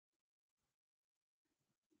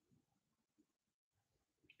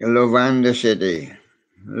Love and the city.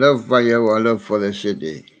 Love for you or love for the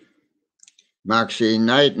city. Maxine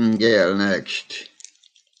Nightingale next.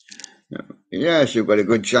 Yes, you've got a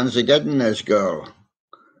good chance of getting this girl.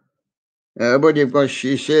 But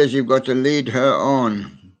she says you've got to lead her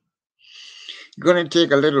on. It's going to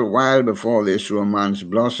take a little while before this romance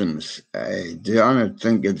blossoms. I don't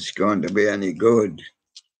think it's going to be any good.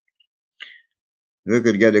 You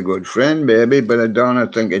could get a good friend, baby, but I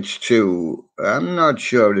don't think it's true. I'm not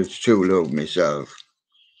sure it's true love myself.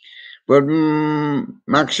 But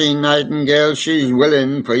Maxine Nightingale, she's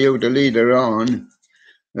willing for you to lead her on.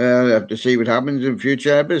 We'll have to see what happens in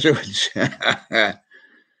future episodes.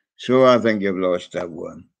 So I think you've lost that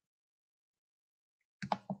one.